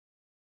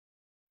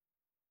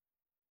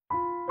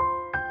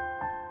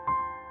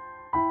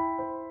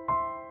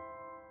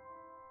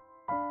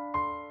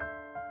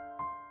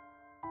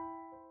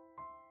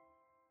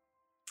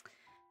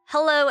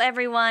Hello,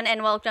 everyone,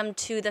 and welcome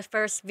to the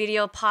first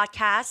video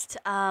podcast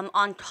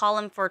on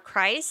Column for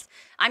Christ.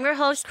 I'm your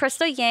host,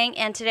 Crystal Yang,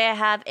 and today I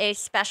have a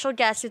special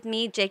guest with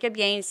me, Jacob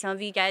Yang. Some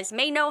of you guys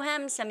may know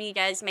him, some of you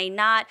guys may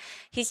not.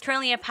 He's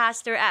currently a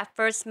pastor at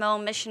First Mo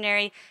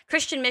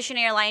Christian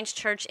Missionary Alliance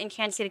Church in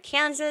Kansas City,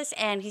 Kansas,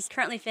 and he's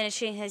currently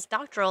finishing his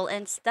doctoral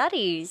in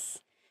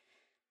studies.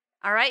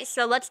 All right,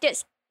 so let's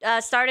get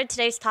started.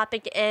 Today's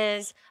topic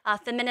is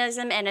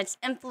feminism and its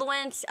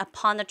influence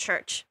upon the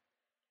church.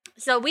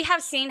 So we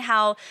have seen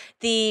how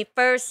the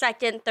first,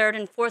 second, third,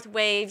 and fourth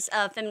waves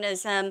of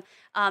feminism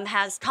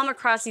has come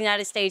across the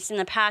United States in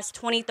the past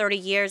 20, 30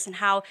 years and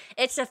how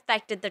it's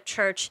affected the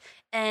church.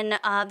 In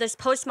this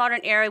postmodern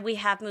era, we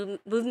have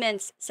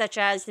movements such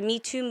as the Me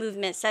Too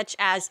movement, such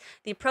as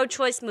the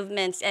pro-choice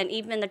movements, and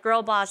even the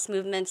girl boss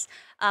movements,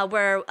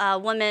 where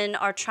women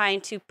are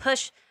trying to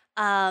push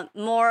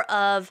more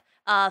of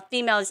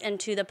females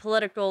into the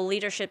political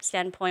leadership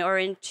standpoint or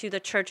into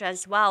the church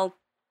as well.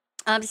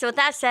 So with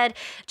that said,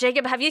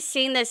 Jacob, have you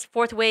seen this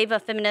fourth wave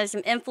of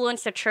feminism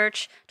influence the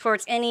church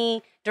towards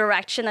any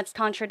direction that's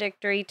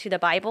contradictory to the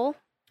Bible?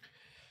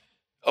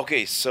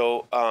 Okay,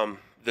 so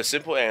the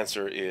simple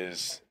answer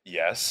is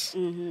yes.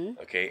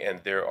 Okay, and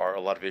there are a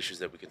lot of issues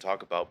that we can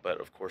talk about,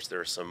 but of course there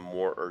are some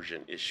more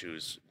urgent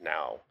issues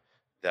now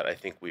that I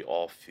think we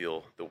all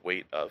feel the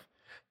weight of.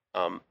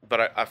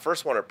 But I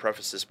first want to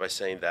preface this by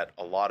saying that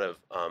a lot of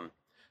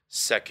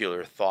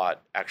secular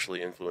thought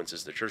actually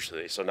influences the church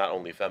today. So not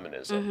only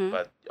feminism,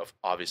 but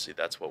obviously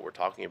that's what we're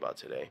talking about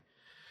today.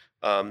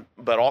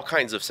 But all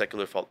kinds of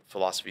secular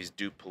philosophies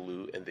do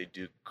pollute and they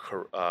do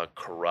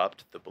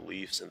corrupt the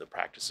beliefs and the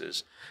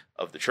practices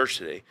of the church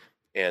today.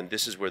 And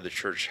this is where the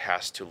church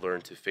has to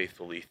learn to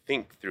faithfully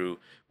think through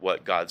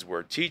what God's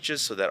word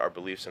teaches so that our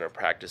beliefs and our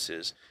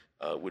practices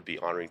would be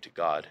honoring to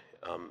God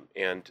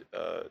and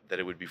that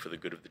it would be for the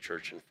good of the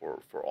church and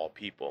for all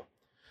people.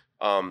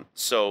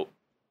 So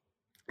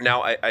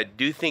now, I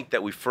do think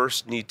that we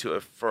first need to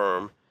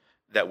affirm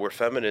that where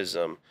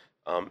feminism,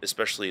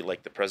 especially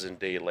like the present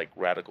day, like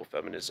radical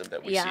feminism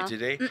that we see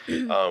today,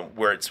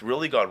 where it's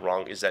really gone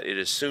wrong is that it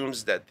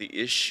assumes that the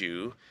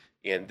issue,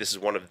 and this is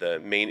one of the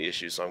main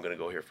issues, so I'm going to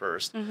go here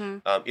first,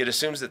 it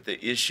assumes that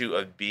the issue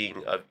of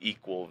being of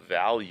equal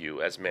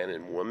value as man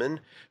and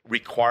woman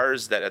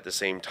requires that at the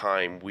same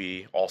time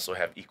we also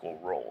have equal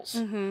roles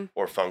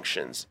or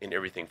functions in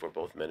everything for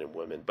both men and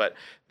women. But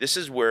this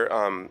is where,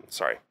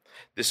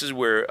 This is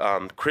where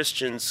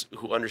Christians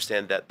who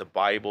understand that the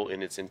Bible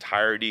in its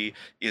entirety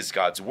is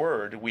God's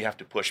word, we have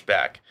to push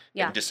back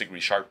and disagree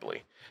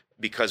sharply.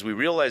 Because we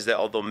realize that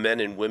although men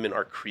and women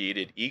are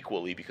created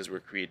equally because we're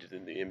created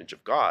in the image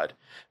of God,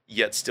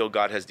 yet still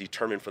God has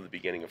determined from the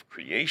beginning of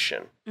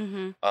creation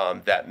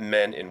that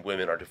men and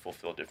women are to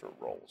fulfill different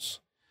roles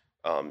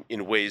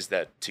in ways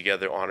that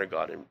together honor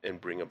God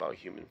and bring about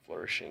human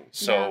flourishing.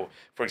 So,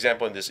 for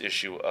example, in this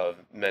issue of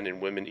men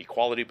and women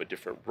equality but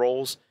different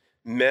roles,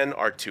 men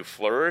are to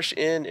flourish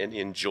in and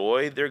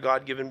enjoy their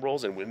God-given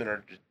roles, and women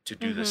are to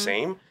do the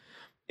same.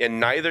 And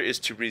neither is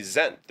to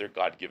resent their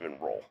God-given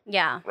role.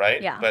 Right?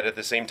 Yeah. But at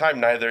the same time,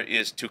 neither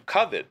is to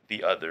covet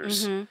the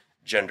other's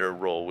gender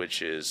role,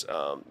 which is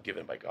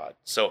given by God.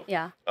 So,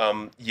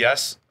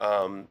 yes,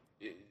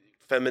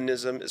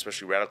 feminism,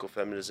 especially radical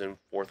feminism,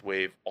 fourth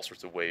wave, all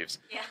sorts of waves,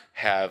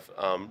 have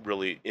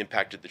really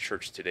impacted the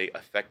church today,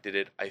 affected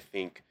it, I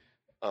think,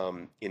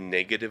 in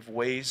negative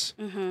ways.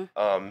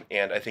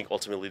 And I think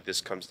ultimately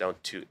this comes down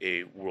to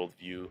a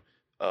worldview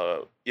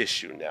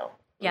issue now.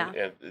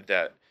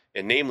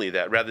 And namely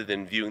that rather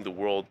than viewing the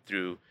world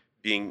through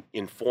being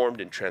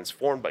informed and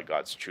transformed by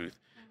God's truth,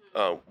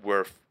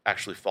 we're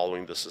actually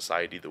following the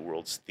society, the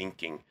world's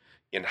thinking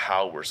in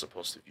how we're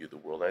supposed to view the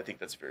world. And I think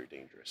that's very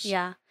dangerous.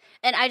 Yeah.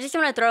 And I just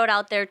want to throw it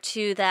out there,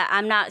 too, that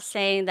I'm not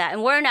saying that,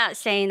 and we're not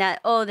saying that,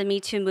 oh, the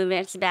Me Too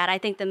movement is bad. I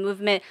think the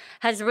movement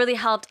has really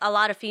helped a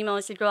lot of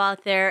females to go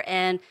out there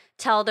and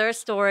tell their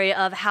story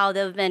of how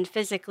they've been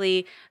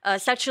physically,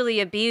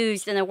 sexually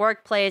abused in the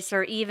workplace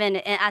or even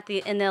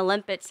in the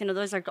Olympics.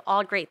 Those are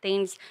all great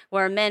things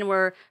where men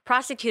were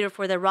prosecuted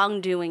for their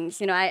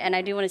wrongdoings. And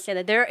I do want to say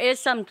that there is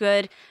some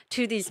good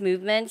to these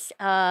movements,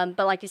 but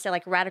like you said,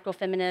 like radical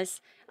feminists,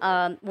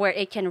 where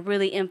it can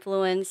really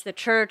influence the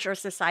church or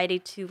society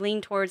to lean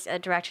towards a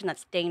direction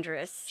that's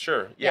dangerous.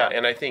 Sure, yeah.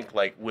 And I think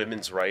like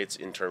women's rights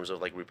in terms of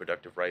like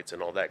reproductive rights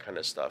and all that kind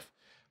of stuff,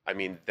 I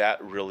mean,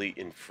 that really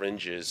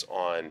infringes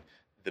on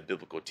the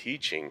biblical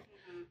teaching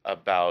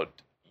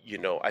about,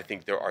 I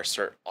think there are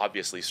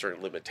obviously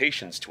certain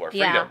limitations to our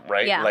freedom,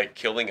 right? Yeah. Like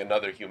killing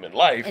another human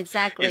life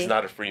is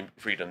not a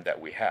freedom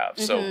that we have.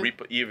 So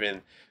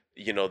even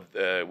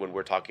when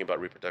we're talking about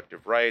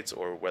reproductive rights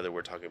or whether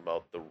we're talking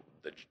about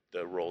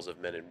the roles of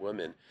men and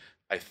women,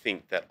 I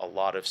think that a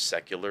lot of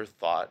secular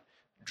thought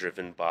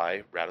driven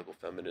by radical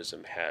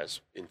feminism has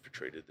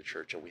infiltrated the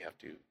church, and we have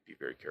to be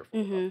very careful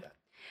about that.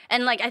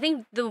 And like I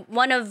think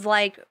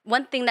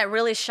one thing that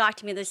really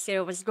shocked me this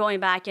year was going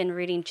back and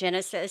reading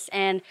Genesis,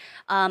 and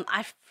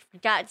I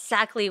forgot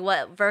exactly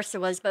what verse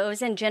it was, but it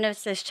was in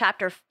Genesis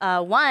chapter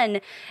 1,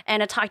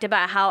 and it talked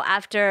about how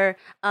after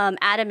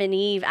Adam and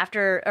Eve,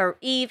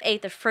 Eve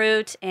ate the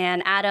fruit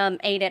and Adam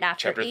ate it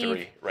after chapter Eve.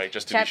 3, right?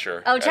 Just to be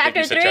sure. Oh,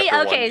 chapter 3?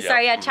 Chapter Okay, 1.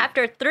 sorry. Yeah,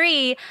 chapter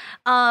 3,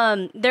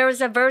 there was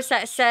a verse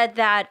that said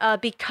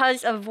that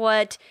because of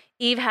what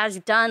Eve has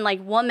done, like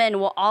woman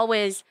will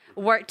always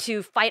work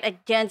to fight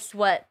against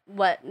what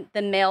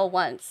the male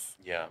wants.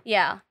 Yeah.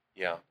 Yeah.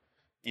 Yeah.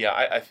 Yeah,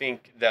 I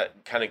think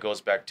that kind of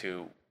goes back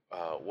to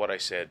what I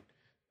said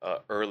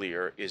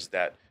earlier, is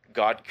that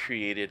God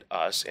created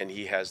us, and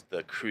He has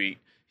the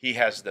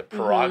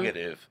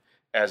prerogative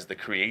as the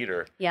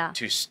creator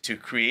to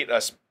create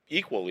us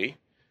equally,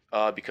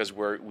 because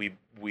we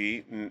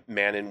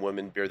man and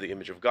woman bear the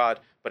image of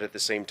God, but at the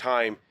same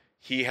time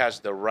He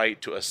has the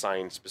right to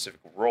assign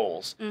specific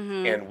roles,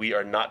 and we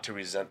are not to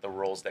resent the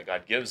roles that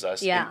God gives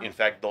us. In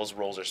fact, those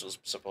roles are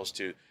supposed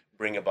to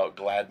bring about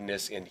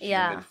gladness and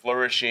human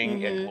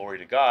flourishing and glory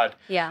to God.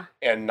 Yeah.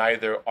 And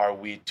neither are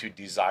we to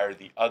desire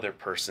the other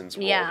person's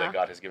role that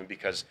God has given,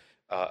 because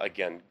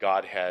again,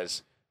 God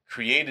has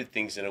created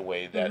things in a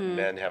way that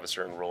men have a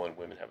certain role and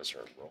women have a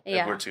certain role.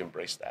 And we're to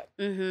embrace that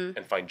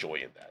and find joy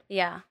in that.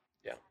 Yeah.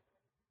 Yeah.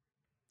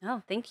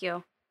 Oh, thank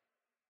you.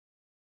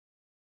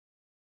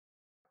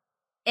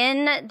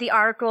 In an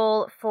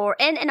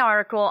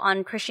article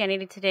on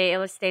Christianity Today, it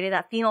was stated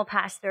that female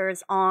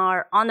pastors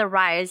are on the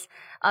rise.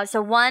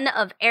 So 1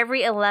 of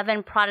every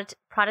 11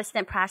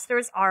 Protestant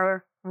pastors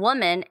are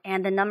women,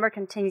 and the number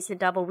continues to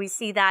double. We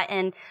see that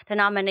in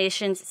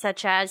denominations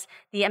such as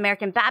the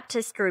American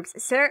Baptist groups,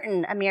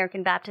 certain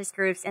American Baptist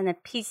groups, and the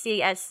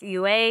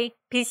PCUSA,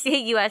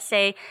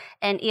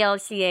 and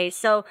ELCA.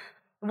 So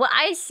what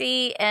I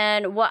see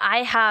and what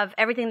I have,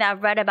 everything that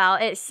I've read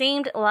about, it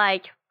seemed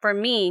like, for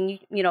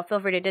me, feel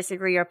free to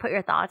disagree or put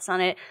your thoughts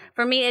on it.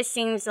 For me, it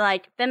seems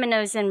like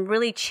feminism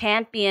really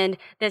championed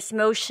this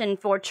motion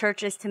for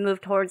churches to move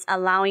towards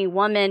allowing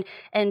women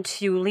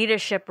into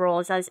leadership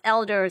roles as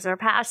elders or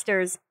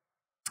pastors,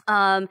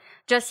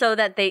 just so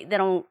that they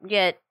don't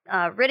get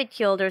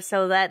ridiculed, or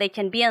so that they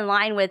can be in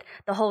line with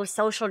the whole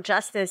social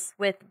justice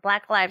with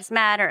Black Lives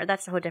Matter.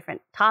 That's a whole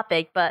different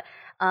topic, but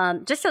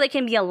just so they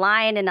can be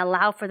aligned and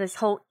allow for this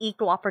whole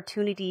equal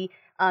opportunity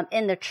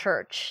in the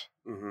church.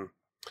 Mm-hmm.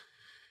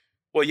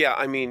 Well, yeah,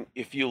 I mean,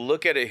 if you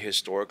look at it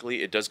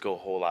historically, it does go a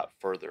whole lot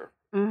further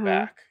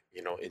back,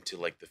 into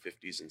like the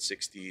 50s and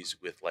 60s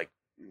with like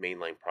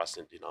mainline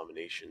Protestant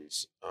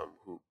denominations.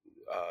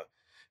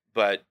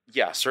 But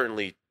yeah,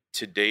 certainly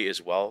today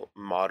as well,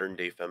 modern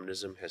day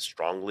feminism has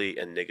strongly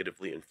and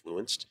negatively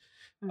influenced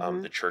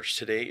the church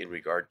today in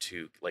regard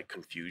to like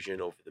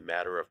confusion over the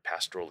matter of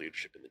pastoral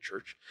leadership in the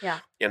church. Yeah.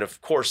 And of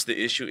course,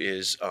 the issue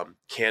is,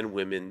 can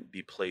women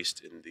be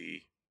placed in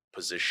the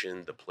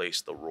position, the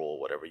place, the role,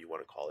 whatever you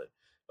want to call it,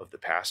 of the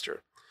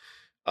pastor?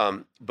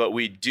 But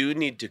we do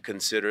need to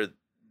consider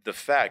the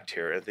fact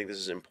here, and I think this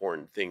is an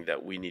important thing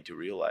that we need to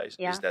realize,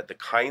 is that the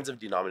kinds of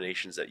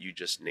denominations that you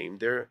just named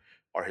there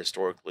are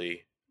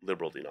historically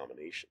liberal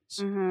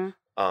denominations.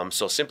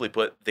 So simply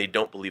put, they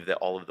don't believe that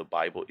all of the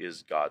Bible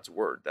is God's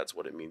word. That's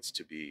what it means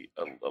to be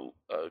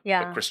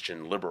a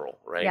Christian liberal,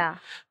 right? Yeah.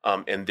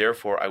 And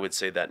therefore, I would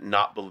say that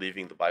not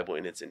believing the Bible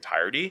in its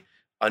entirety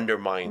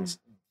undermines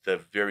the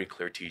very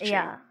clear teaching.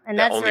 Yeah, and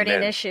that's already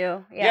an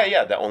issue.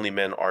 Yeah, that only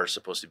men are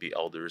supposed to be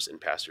elders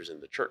and pastors in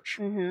the church.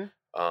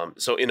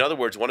 So in other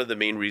words, one of the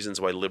main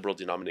reasons why liberal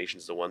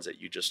denominations, the ones that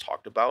you just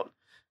talked about,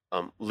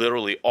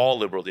 literally all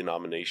liberal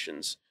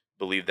denominations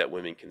believe that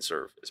women can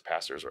serve as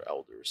pastors or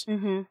elders.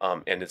 And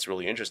it's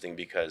really interesting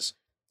because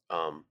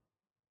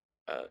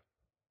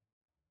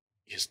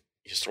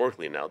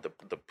historically now,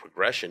 the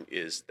progression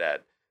is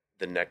that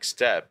the next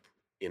step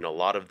in a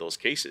lot of those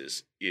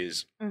cases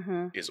is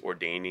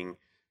ordaining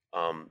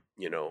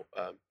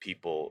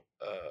people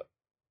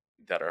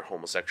that are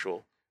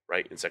homosexual,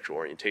 right, in sexual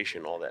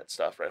orientation, all that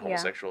stuff, right,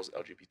 homosexuals,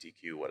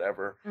 LGBTQ,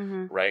 whatever,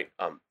 right,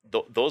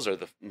 those are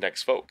the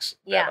next folks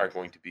that are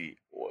going to be,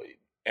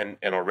 and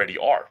already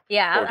are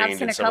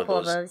ordained in some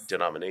of those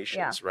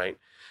denominations, right?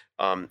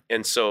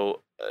 And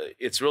so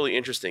it's really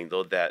interesting,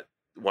 though, that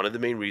one of the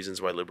main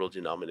reasons why liberal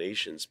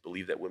denominations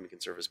believe that women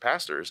can serve as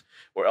pastors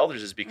or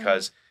elders is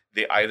because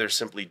they either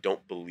simply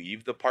don't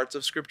believe the parts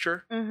of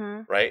Scripture,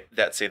 right,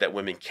 that say that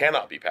women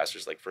cannot be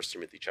pastors, like 1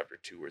 Timothy chapter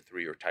 2 or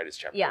 3 or Titus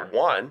chapter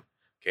 1,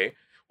 okay?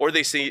 Or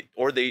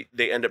they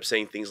end up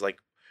saying things like,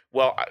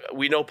 well,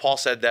 we know Paul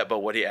said that, but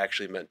what he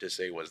actually meant to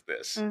say was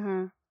this.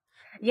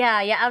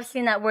 Yeah, I've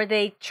seen that where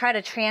they try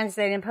to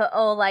translate and put,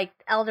 like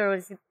elder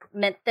was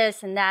meant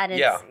this and that.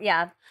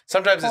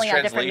 Sometimes it's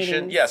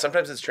translation. Yeah,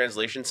 sometimes it's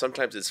translation.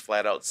 Sometimes it's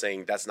flat out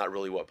saying that's not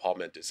really what Paul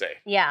meant to say.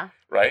 Yeah.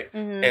 Right?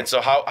 And so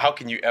how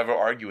can you ever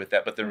argue with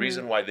that? But the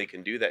reason why they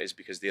can do that is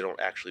because they don't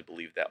actually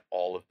believe that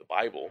all of the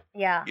Bible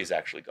is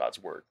actually God's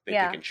word. They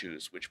pick and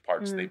choose which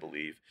parts they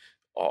believe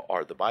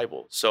are the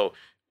Bible. So,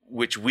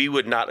 which we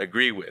would not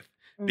agree with.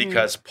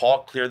 because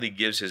Paul clearly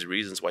gives his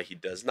reasons why he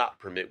does not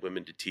permit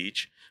women to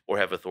teach or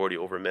have authority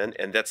over men.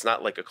 And that's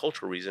not like a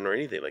cultural reason or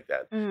anything like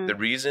that. The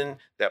reason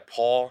that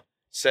Paul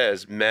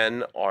says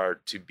men are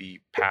to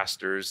be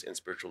pastors and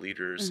spiritual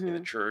leaders in the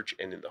church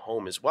and in the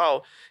home as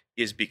well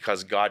is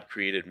because God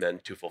created men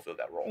to fulfill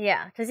that role.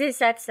 Yeah, because he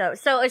said so.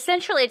 So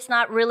essentially, it's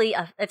not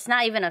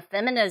even a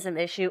feminism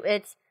issue.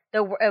 It's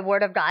a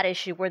Word of God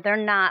issue where they're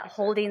not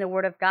holding the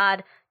Word of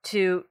God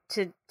to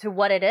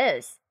what it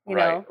is. You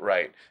know?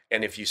 Right.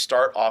 And if you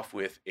start off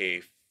with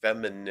a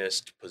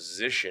feminist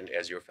position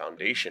as your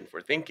foundation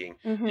for thinking,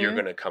 you're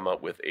going to come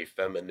up with a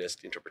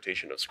feminist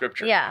interpretation of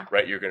scripture. Yeah.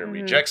 Right. You're going to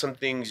reject some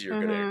things. You're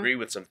going to agree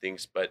with some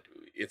things, but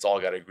it's all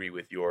got to agree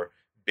with your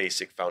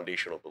basic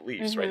foundational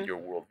beliefs, right? Your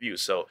worldview.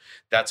 So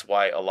that's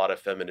why a lot of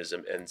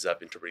feminism ends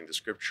up interpreting the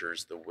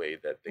scriptures the way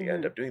that they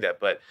end up doing that.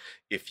 But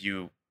if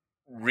you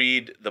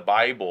read the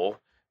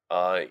Bible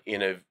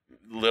in a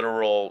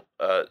literal,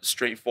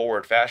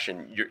 straightforward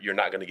fashion, you're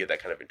not going to get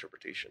that kind of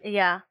interpretation.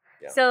 Yeah.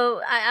 So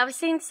I've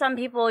seen some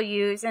people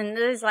use, and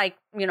this is like,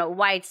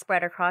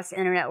 widespread across the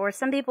internet, where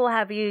some people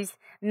have used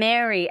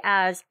Mary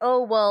as,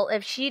 oh, well,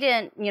 if she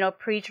didn't,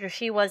 preach, or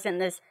she wasn't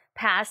this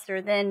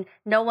pastor, then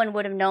no one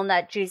would have known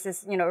that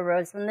Jesus,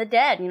 rose from the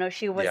dead.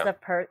 She was the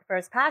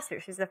first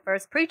pastor. She's the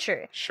first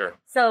preacher. Sure.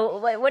 So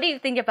what do you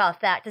think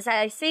about that? Because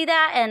I see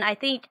that, and I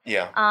think,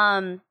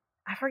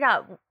 I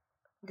forgot,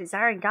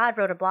 Desiring God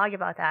wrote a blog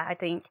about that, I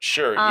think.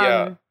 Sure,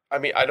 yeah. I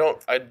mean, I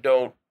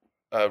don't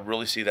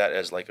really see that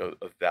as like a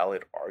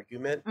valid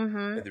argument.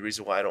 And the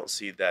reason why I don't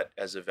see that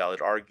as a valid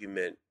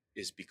argument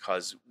is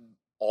because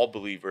all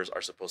believers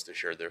are supposed to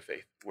share their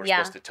faith. We're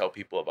supposed to tell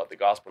people about the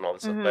gospel and all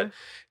this stuff. But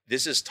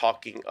this is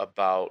talking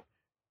about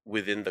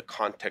within the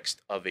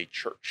context of a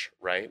church,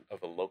 right?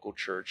 Of a local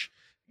church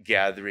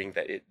gathering,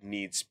 that it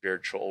needs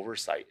spiritual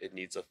oversight. It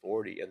needs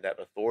authority. And that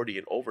authority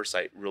and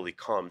oversight really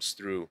comes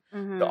through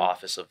the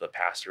office of the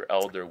pastor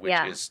elder, which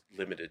is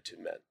limited to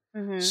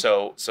men.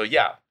 So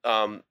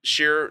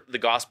share the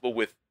gospel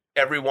with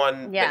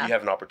everyone that you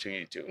have an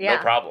opportunity to. No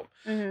problem.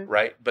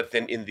 Right. But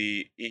then in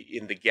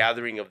the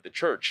gathering of the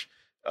church,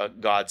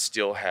 God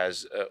still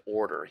has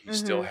order. He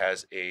still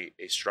has a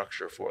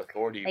structure for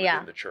authority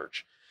within the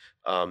church.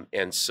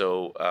 And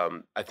so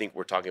I think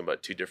we're talking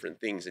about two different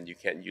things, and you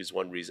can't use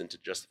one reason to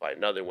justify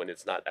another when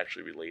it's not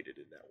actually related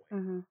in that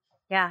way.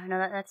 Yeah, no,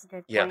 that's a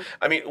good point. Yeah,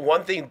 I mean,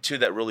 one thing too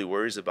that really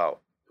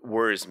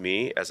worries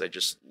me as I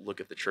just look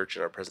at the church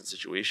in our present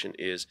situation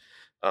is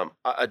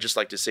I'd just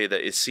like to say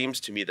that it seems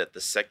to me that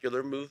the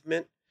secular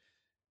movement,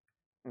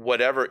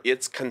 whatever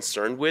it's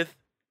concerned with,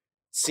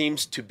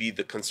 seems to be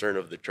the concern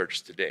of the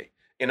church today.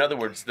 In other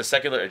words, the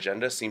secular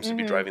agenda seems to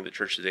be driving the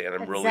church today, and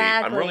I'm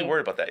really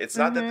worried about that. It's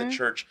not that the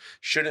church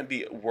shouldn't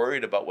be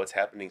worried about what's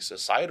happening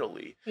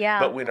societally,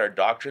 but when our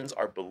doctrines,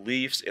 our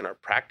beliefs, and our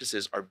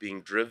practices are being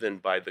driven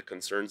by the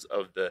concerns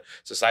of the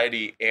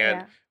society,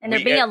 and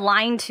they're being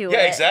aligned to it.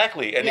 Yeah,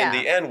 exactly. And in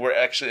the end, we're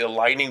actually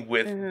aligning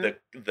with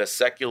the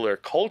secular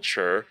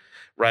culture,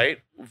 right?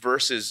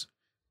 Versus,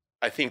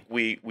 I think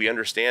we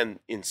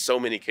understand in so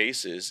many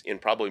cases, in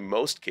probably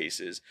most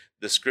cases,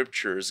 the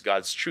scriptures,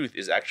 God's truth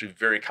is actually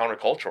very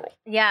countercultural.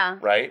 Yeah.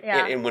 Right?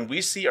 Yeah. And when we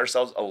see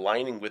ourselves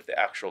aligning with the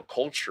actual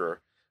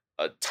culture,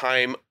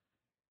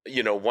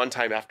 one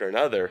time after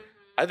another,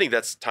 I think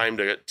that's time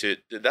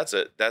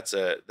that's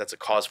a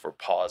cause for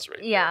pause right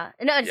there.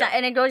 No, exactly.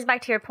 And it goes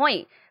back to your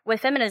point with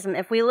feminism.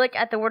 If we look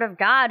at the Word of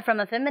God from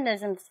a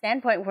feminism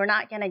standpoint, we're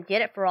not going to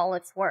get it for all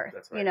it's worth.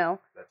 That's right.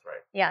 That's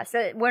right. Yeah.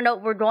 So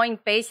we're going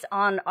based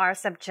on our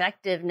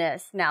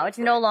subjectiveness now. It's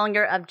no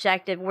longer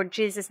objective, where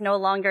Jesus no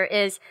longer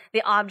is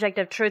the object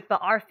of truth,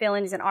 but our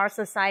feelings and our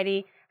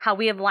society, how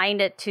we have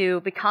aligned it to,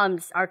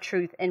 becomes our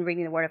truth in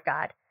reading the Word of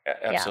God.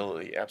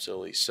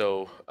 Absolutely.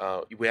 So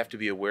we have to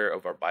be aware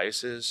of our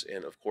biases,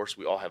 and of course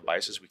we all have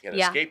biases. We can't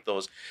escape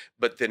those,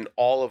 but then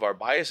all of our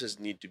biases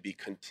need to be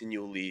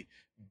continually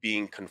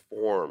being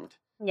conformed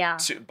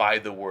by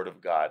the Word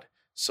of God,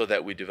 so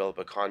that we develop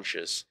a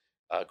conscious,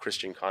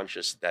 Christian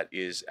conscience that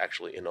is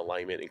actually in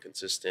alignment and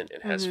consistent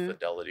and has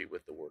fidelity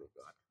with the Word of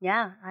God.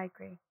 Yeah, I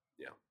agree.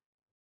 Yeah.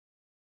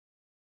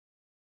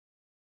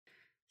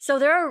 So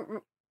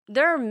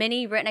there are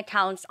many written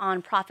accounts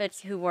on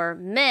prophets who were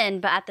men,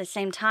 but at the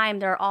same time,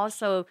 there are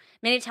also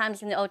many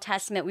times in the Old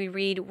Testament we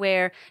read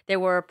where there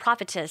were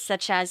prophetess,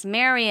 such as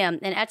Miriam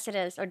in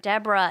Exodus, or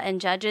Deborah in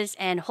Judges,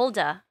 and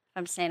Huldah, if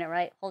I'm saying it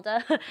right,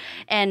 Huldah,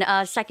 and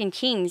 2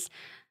 Kings.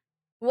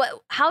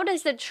 How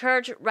does the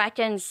church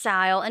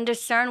reconcile and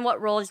discern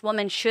what roles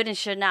women should and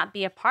should not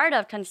be a part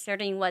of,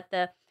 considering what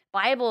the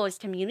Bible is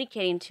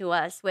communicating to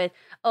us with,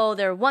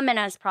 there are women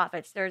as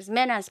prophets, there's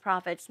men as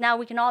prophets, now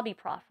we can all be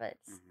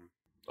prophets?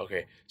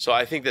 Okay, so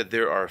I think that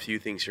there are a few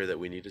things here that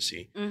we need to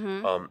see.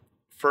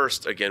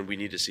 First, again, we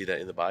need to see that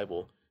in the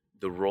Bible,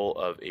 the role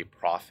of a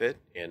prophet,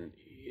 and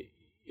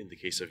in the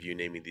case of you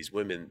naming these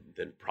women,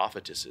 then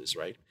prophetesses,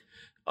 right?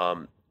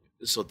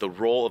 So the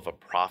role of a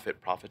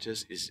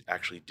prophetess is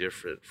actually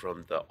different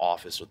from the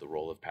office or the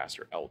role of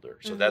pastor elder.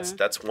 So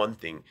that's one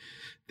thing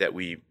that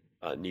we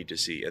need to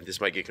see. And this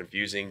might get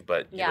confusing,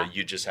 but you know,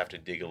 you just have to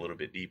dig a little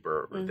bit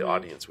deeper, or the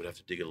audience would have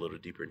to dig a little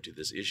deeper into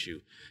this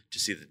issue to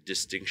see the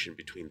distinction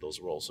between those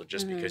roles. So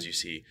just because you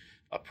see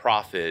a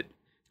prophet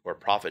or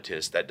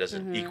prophetess, that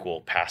doesn't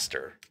equal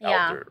pastor,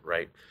 elder,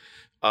 right?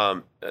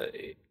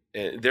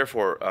 And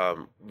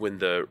therefore, when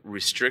the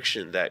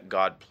restriction that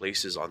God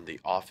places on the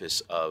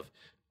office of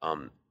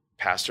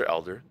pastor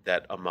elder,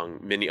 that among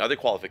many other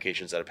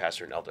qualifications that a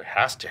pastor and elder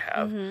has to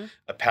have,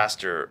 a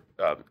pastor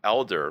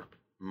elder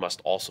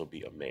must also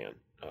be a man.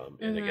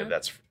 And again,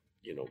 that's,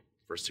 you know,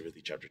 1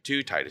 Timothy chapter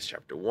 2, Titus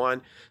chapter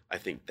 1. I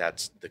think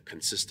that's the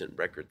consistent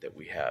record that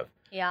we have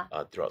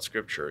throughout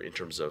Scripture in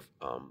terms of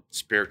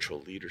spiritual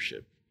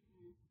leadership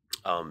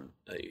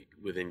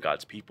within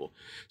God's people.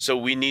 So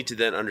we need to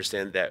then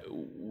understand that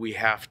we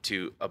have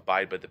to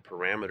abide by the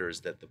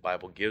parameters that the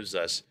Bible gives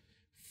us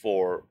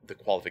for the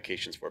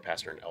qualifications for a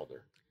pastor and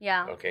elder.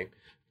 Yeah. Okay.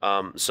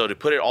 So to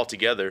put it all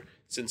together,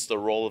 since the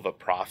role of a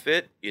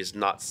prophet is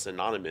not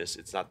synonymous,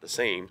 it's not the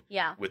same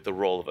with the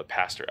role of a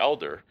pastor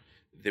elder,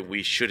 then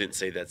we shouldn't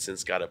say that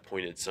since God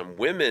appointed some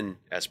women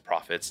as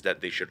prophets,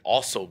 that they should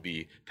also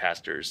be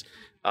pastors,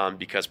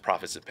 because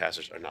prophets and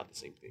pastors are not the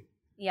same thing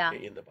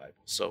in the Bible.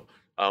 So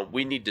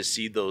we need to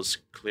see those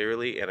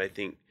clearly. And I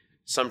think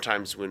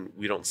sometimes when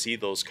we don't see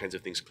those kinds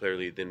of things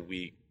clearly, then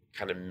we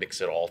kind of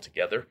mix it all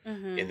together.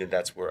 And then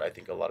that's where I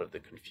think a lot of the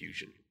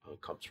confusion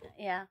comes from.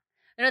 Yeah.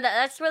 You know,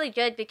 that's really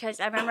good, because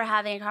I remember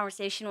having a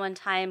conversation one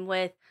time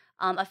with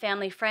a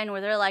family friend where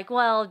they're like,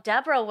 well,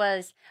 Deborah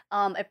was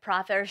a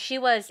prophet, or she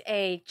was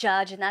a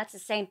judge, and that's the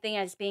same thing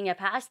as being a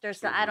pastor.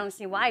 So I don't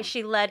see why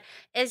she led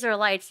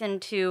Israelites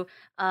into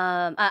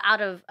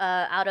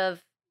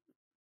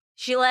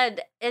she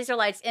led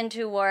Israelites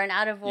into war and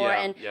out of war,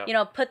 and you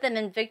know, put them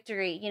in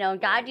victory. You know,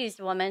 God used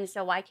women,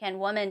 so why can't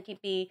women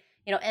be,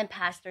 you know, in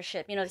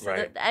pastorship? You know,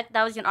 so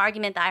that was an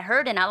argument that I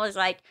heard, and I was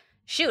like,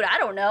 shoot, I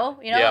don't know.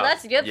 You know,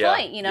 that's a good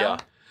point. You know,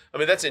 I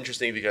mean, that's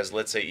interesting, because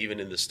let's say even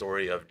in the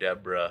story of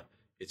Deborah,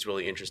 it's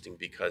really interesting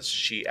because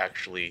she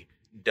actually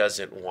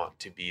doesn't want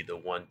to be the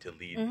one to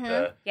lead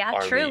the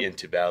army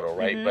into battle,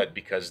 right? But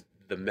because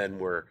the men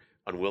were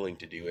unwilling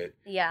to do it,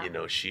 you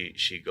know,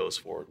 she goes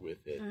forward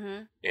with it.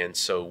 And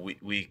so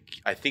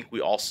I think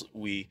we also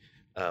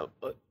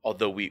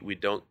although we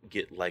don't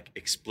get like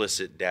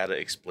explicit data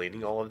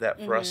explaining all of that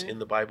for us in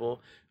the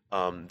Bible,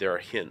 there are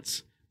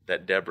hints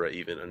that Deborah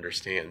even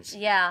understands,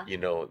 you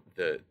know,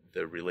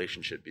 the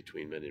relationship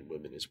between men and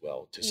women as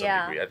well, to some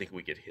degree. I think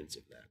we get hints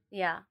of that.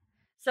 Yeah.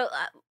 So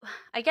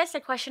I guess the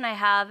question I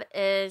have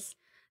is,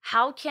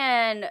 how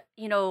can,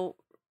 you know,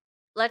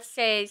 let's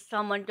say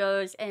someone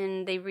goes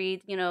and they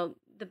read, you know,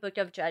 the book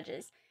of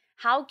Judges.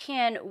 How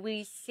can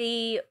we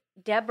see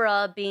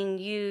Deborah being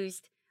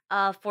used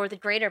for the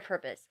greater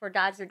purpose, for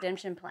God's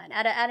redemption plan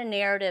at a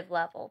narrative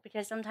level?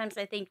 Because sometimes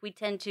I think we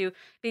tend to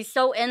be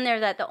so in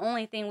there that the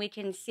only thing we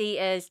can see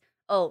is,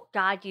 oh,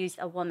 God used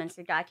a woman,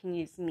 so God can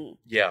use me.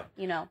 Yeah.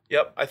 You know?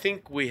 Yep. I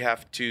think we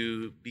have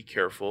to be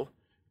careful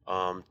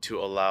to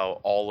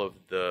allow all of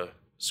the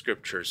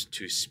scriptures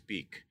to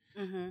speak.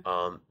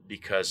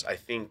 Because I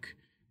think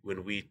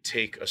when we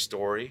take a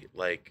story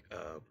like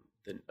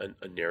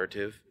a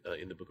narrative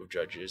in the book of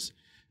Judges,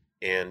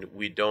 and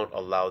we don't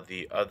allow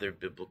the other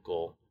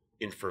biblical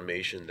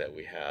information that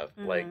we have,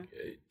 like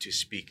to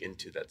speak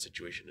into that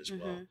situation as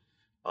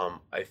well,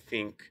 I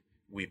think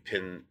we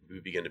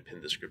begin to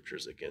pin the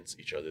scriptures against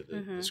each other.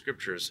 The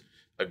scriptures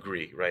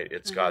agree, right?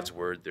 It's God's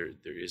word.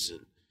 There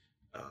isn't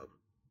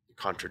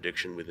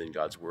contradiction within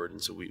God's word,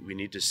 and so we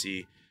need to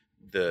see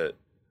the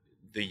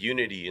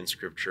unity in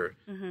scripture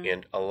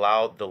and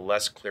allow the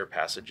less clear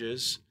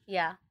passages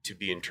to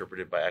be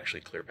interpreted by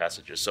actually clear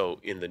passages. So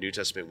in the New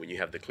Testament, when you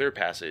have the clear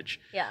passage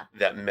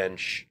that men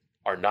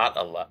are not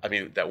allowed, I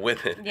mean, that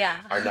women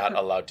are not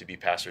allowed to be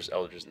pastors,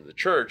 elders in the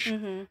church,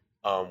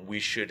 we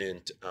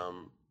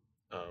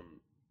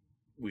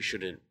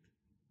shouldn't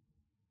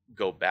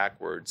go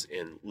backwards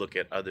and look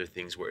at other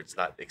things where it's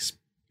not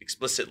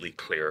explicitly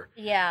clear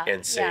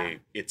and say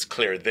it's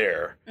clear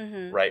there,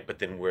 right? But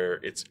then where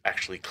it's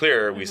actually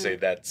clear, we say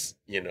that's,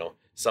 you know,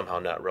 somehow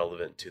not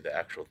relevant to the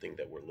actual thing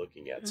that we're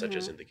looking at, such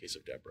as in the case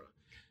of Deborah.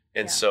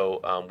 And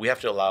so we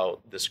have to allow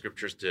the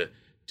scriptures to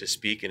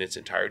speak in its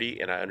entirety.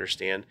 And I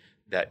understand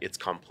that it's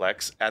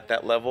complex at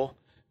that level,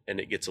 and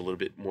it gets a little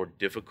bit more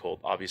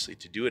difficult, obviously,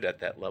 to do it at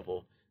that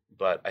level.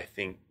 But I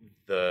think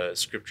the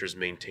scriptures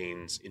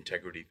maintains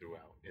integrity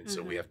throughout. And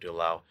so we have to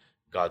allow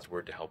God's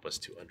word to help us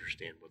to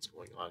understand what's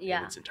going on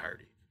in its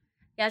entirety.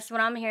 Yes, what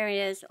I'm hearing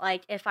is,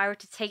 like, if I were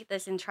to take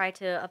this and try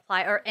to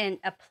apply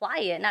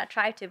it, not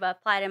try to, but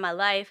apply it in my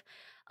life.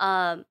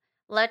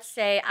 Let's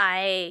say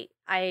I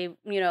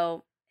you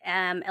know,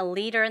 am a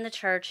leader in the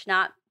church,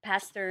 not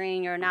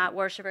pastoring or not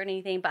worship or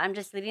anything, but I'm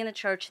just leading the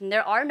church, and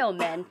there are no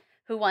men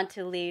who want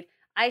to lead.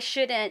 I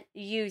shouldn't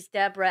use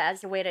Deborah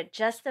as a way to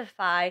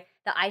justify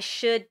that I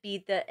should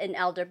be an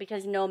elder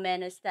because no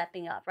man is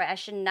stepping up, right? I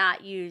should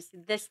not use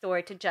this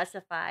story to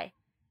justify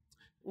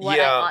what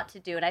I ought to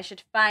do, and I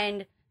should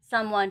find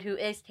someone who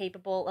is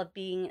capable of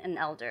being an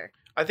elder.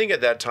 I think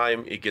at that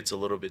time it gets a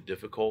little bit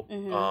difficult,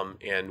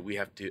 Mm-hmm. and we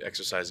have to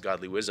exercise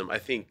godly wisdom. I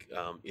think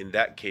in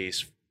that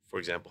case, for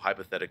example,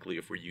 hypothetically,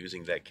 if we're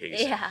using that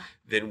case, Yeah.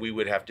 then we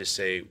would have to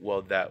say,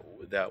 well, that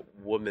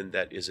woman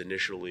that is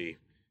initially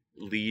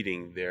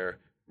leading there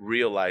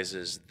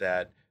realizes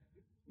that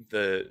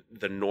the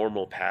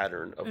normal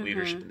pattern of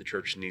leadership Mm-hmm. in the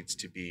church needs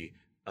to be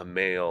a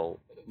male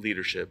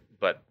leadership,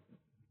 but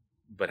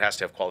has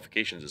to have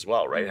qualifications as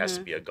well, right? It has to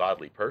Mm-hmm. be a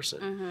godly person,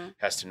 Mm-hmm.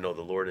 has to know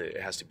the Lord, and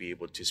it has to be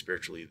able to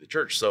spiritually lead the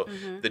church. So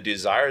Mm-hmm. the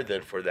desire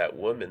then for that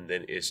woman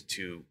then is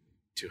to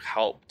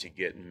help to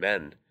get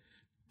men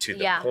to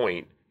the Yeah.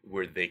 point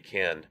where they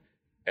can,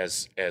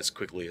 as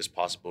quickly as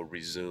possible,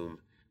 resume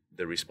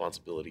the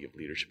responsibility of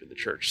leadership in the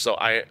church. So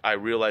I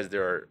realize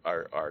there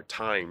are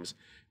times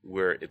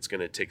where it's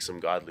going to take some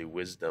godly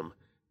wisdom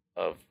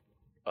of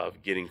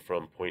getting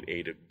from point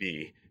A to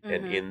B,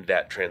 and Mm-hmm. in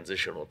that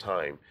transitional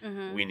time,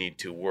 Mm-hmm. we need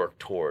to work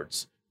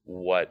towards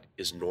what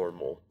is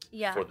normal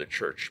Yeah. for the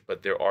church.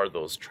 But there are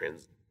those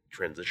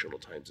transitional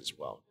times as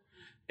well.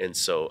 And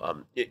so,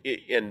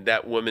 and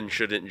that woman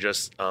shouldn't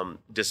just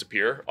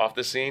disappear off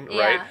the scene,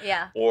 right? Yeah.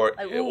 Yeah. Or,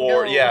 Like, ooh,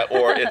 or no. yeah,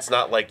 or it's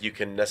not like you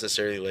can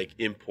necessarily like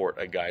import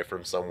a guy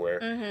from somewhere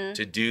Mm-hmm.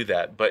 to do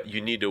that, but you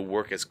need to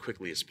work as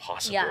quickly as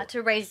possible Yeah,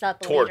 to raise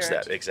up a towards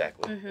leader. that.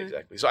 Exactly, Mhm.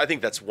 exactly. So I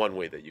think that's one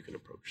way that you can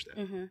approach that.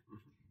 Mm-hmm.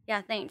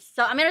 Yeah, thanks.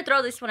 So I'm gonna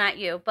throw this one at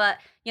you, but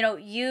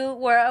you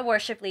were a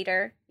worship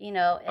leader,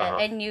 Uh-huh.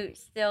 and you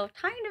still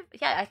kind of,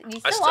 yeah, you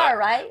I still st- are,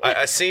 right?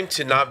 I seem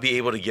to not be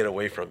able to get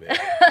away from it.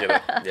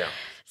 Yeah.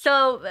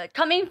 So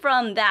coming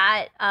from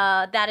that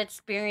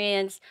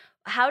experience,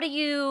 how do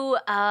you,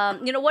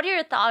 what are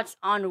your thoughts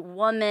on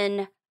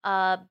women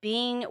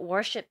being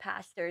worship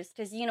pastors?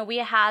 Because we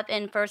have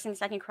in First and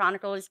Second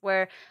Chronicles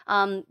where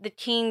the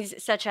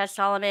kings such as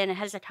Solomon and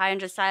Hezekiah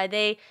and Josiah,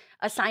 they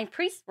assigned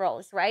priest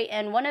roles, right?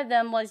 And one of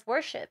them was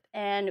worship,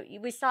 and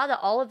we saw that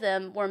all of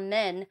them were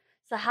men.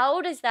 So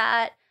how does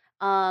that?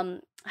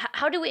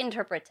 How do we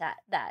interpret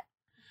that?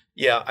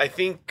 Yeah, I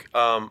think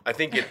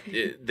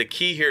the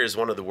key here is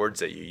one of the words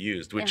that you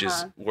used, which is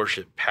Uh-huh.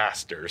 worship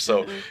pastor.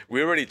 So Mhm.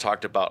 we already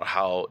talked about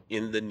how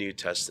in the New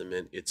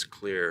Testament it's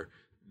clear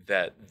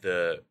that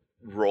the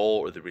role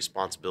or the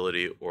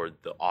responsibility or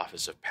the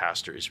office of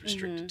pastor is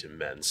restricted to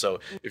men. So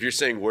if you're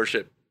saying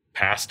worship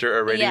pastor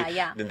already, Yeah,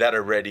 yeah. then that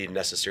already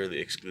necessarily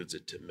excludes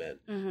it to men.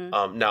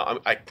 Mm-hmm. Now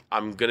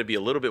I'm going to be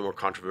a little bit more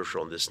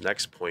controversial on this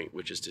next point,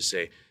 which is to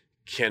say,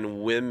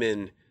 can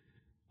women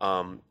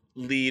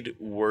lead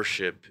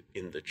worship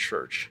in the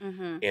church?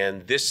 Mm-hmm.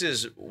 And this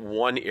is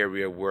one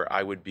area where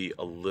I would be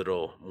a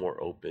little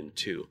more open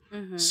to,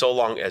 Mm-hmm. so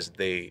long as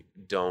they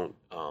don't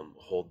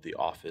hold the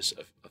office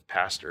of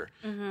pastor,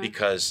 Mm-hmm.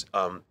 because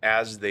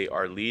as they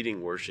are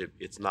leading worship,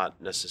 it's not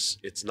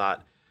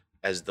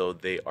as though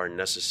they are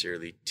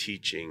necessarily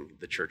teaching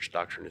the church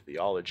doctrine and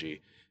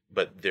theology,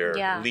 but they're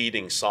Yeah.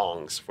 leading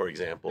songs, for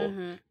example,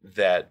 Mm-hmm.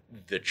 that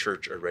the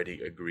church already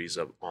agrees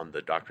on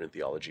the doctrine and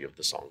theology of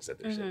the songs that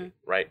they're singing,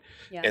 right?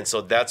 Yeah. And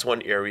so that's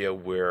one area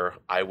where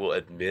I will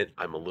admit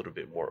I'm a little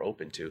bit more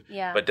open to,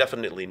 Yeah. but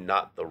definitely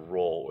not the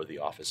role or the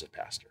office of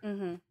pastor.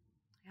 Mm-hmm.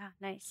 Yeah,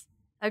 nice.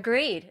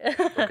 Agreed.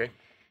 Okay.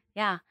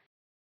 Yeah.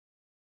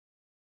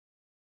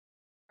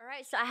 All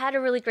right, so I had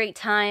a really great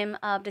time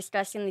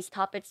discussing these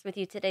topics with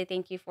you today.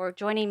 Thank you for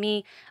joining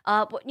me.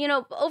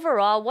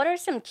 Overall, what are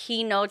some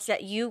key notes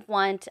that you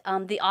want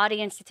the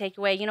audience to take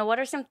away? What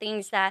are some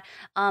things that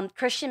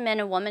Christian men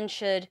and women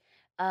should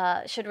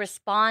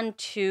respond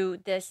to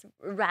this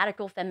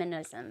radical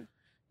feminism?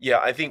 Yeah,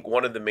 I think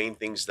one of the main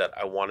things that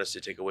I want us to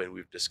take away, and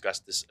we've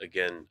discussed this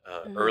again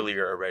Mhm.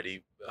 earlier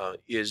already,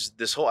 is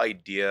this whole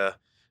idea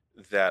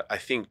that I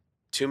think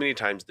too many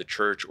times the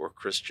church or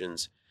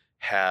Christians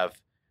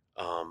have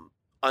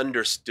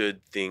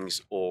understood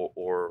things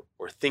or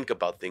think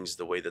about things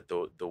the way that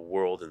the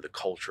world and the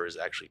culture is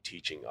actually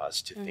teaching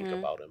us to think Mhm.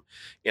 about them.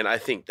 And I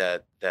think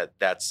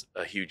that's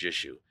a huge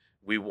issue.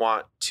 We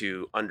want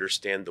to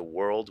understand the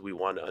world. We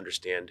want to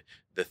understand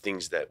the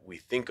things that we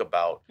think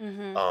about,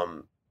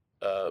 Mhm.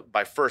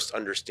 by first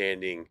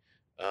understanding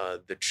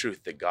the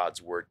truth that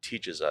God's word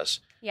teaches us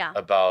Yeah.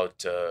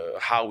 about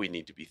how we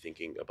need to be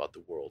thinking about the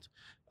world,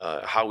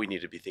 how we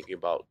need to be thinking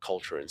about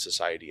culture and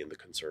society and the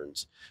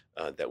concerns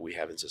that we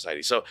have in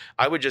society. So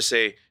I would just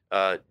say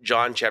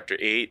John chapter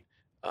 8,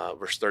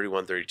 verse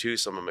 31, 32,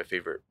 some of my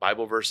favorite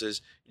Bible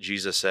verses.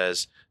 Jesus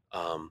says,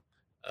 um,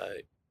 uh,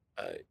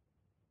 uh,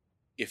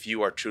 if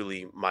you are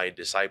truly my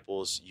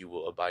disciples, you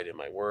will abide in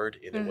my word.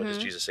 And then what does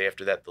Mhm. Jesus say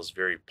after that? Those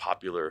very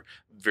popular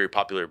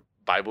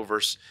Bible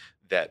verse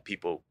that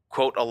people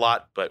quote a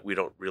lot, but we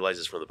don't realize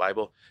it's from the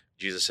Bible.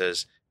 Jesus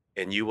says,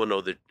 and you will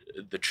know the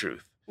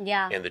truth,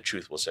 Yeah. and the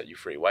truth will set you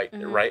free. Right?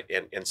 Mhm. Right?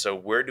 And so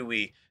where do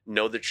we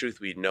know the truth?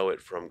 We know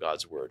it from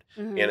God's word.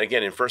 Mhm. And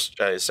again,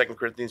 in Second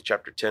Corinthians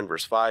chapter 10,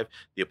 verse 5,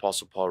 the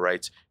Apostle Paul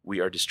writes, we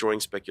are destroying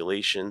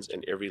speculations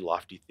and every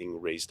lofty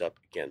thing raised up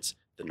against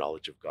the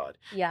knowledge of God.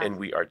 Yeah. And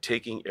we are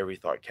taking every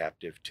thought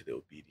captive to the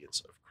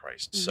obedience of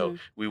Christ. So Mhm.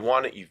 we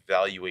want to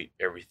evaluate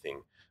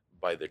everything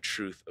by the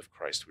truth of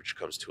Christ, which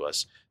comes to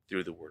us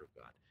through the word of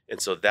God.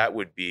 And so that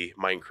would be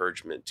my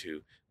encouragement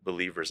to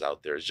believers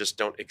out there, is just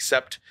don't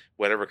accept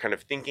whatever kind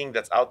of thinking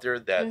that's out there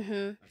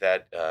that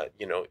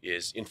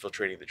is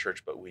infiltrating the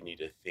church, but we need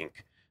to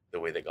think the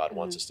way that God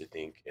wants us to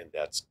think, and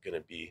that's going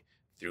to be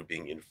through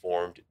being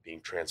informed, being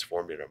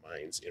transformed in our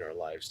minds, in our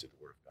lives, through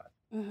the Word of God.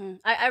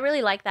 I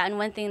really like that. And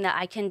one thing that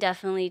I can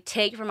definitely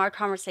take from our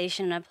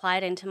conversation and apply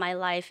it into my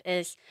life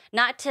is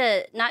not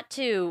to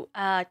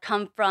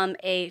come from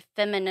a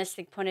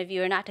feministic point of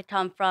view, or not to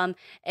come from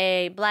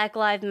a Black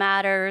Lives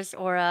Matters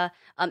or a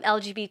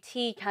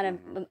LGBT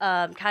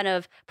kind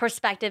of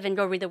perspective and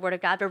go read the Word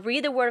of God, but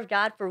read the Word of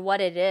God for what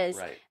it is,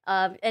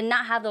 and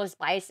not have those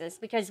biases,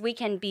 because we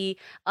can be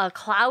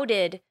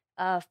clouded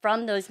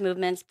from those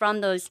movements,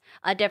 from those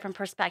different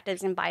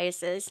perspectives and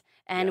biases,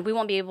 and we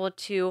won't be able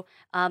to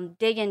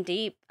dig in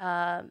deep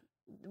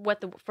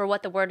what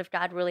the Word of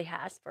God really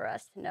has for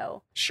us to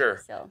know.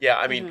 Sure. So, yeah,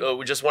 I mean,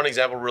 just one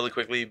example really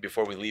quickly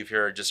before we leave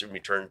here, just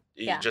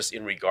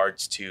in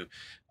regards to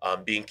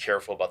being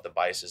careful about the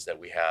biases that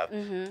we have.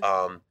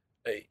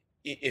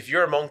 If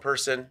you're a Hmong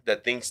person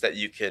that thinks that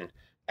you can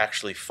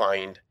actually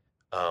find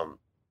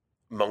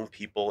Hmong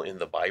people in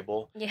the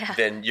Bible,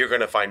 then you're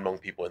going to find Hmong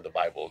people in the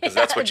Bible, because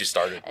that's what you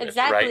started with,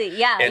 exactly.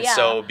 right? And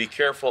so be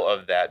careful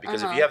of that,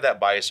 because if you have that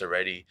bias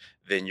already,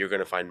 then you're going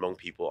to find Hmong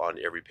people on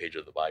every page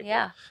of the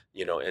Bible.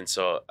 And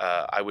so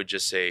I would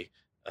just say,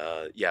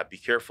 be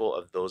careful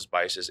of those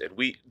biases. And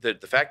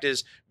the fact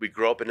is, we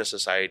grow up in a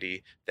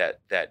society that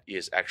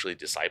is actually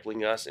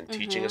discipling us and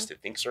teaching us to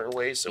think certain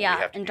ways. So we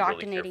have to be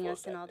really careful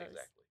us and all those.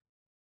 Exactly.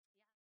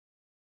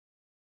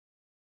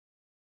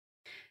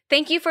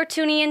 Thank you for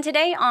tuning in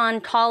today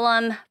on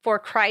Column for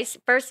Christ,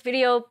 first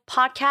video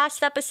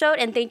podcast episode.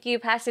 And thank you,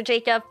 Pastor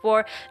Jacob,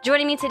 for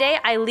joining me today.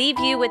 I leave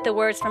you with the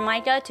words from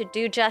Micah: to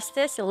do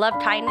justice, love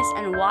kindness,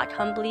 and walk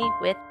humbly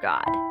with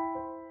God.